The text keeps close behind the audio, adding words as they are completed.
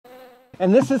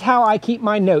And this is how I keep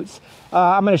my notes.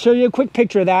 I'm going to show you a quick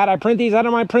picture of that. I print these out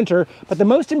of my printer, but the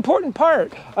most important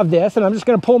part of this, and I'm just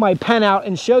going to pull my pen out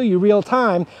and show you real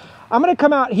time, I'm going to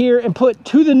come out here and put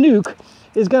to the nuke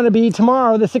is going to be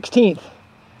tomorrow the 16th.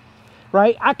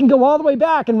 Right? I can go all the way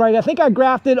back and write, I think I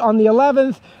grafted on the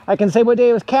 11th. I can say what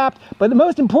day it was capped, but the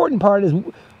most important part is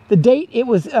the date it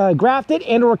was grafted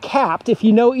and or capped, if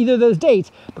you know either of those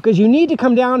dates, because you need to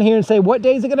come down here and say what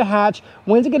day is it going to hatch,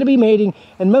 when's it going to be mating,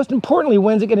 and most importantly,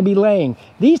 when's it going to be laying.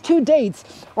 These two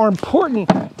dates are important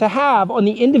to have on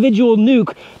the individual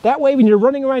nuke. That way, when you're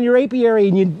running around your apiary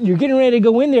and you're getting ready to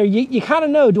go in there, you kind of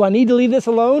know, do I need to leave this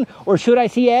alone, or should I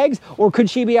see eggs, or could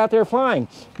she be out there flying?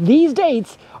 These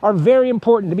dates are very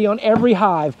important to be on every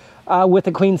hive with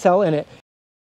a queen cell in it.